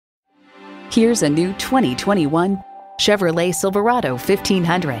Here's a new 2021 Chevrolet Silverado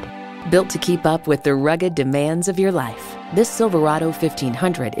 1500. Built to keep up with the rugged demands of your life, this Silverado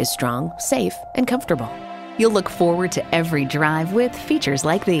 1500 is strong, safe, and comfortable. You'll look forward to every drive with features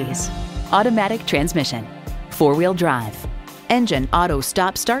like these: automatic transmission, four-wheel drive, engine auto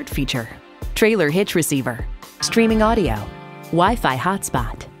stop-start feature, trailer hitch receiver, streaming audio, Wi-Fi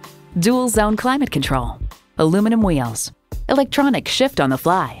hotspot, dual zone climate control, aluminum wheels, electronic shift on the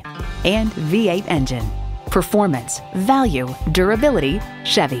fly, and V8 engine. Performance, value, durability,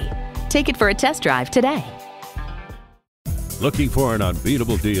 Chevy. Take it for a test drive today. Looking for an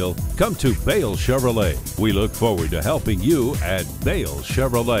unbeatable deal? Come to Bale Chevrolet. We look forward to helping you at Bale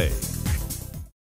Chevrolet.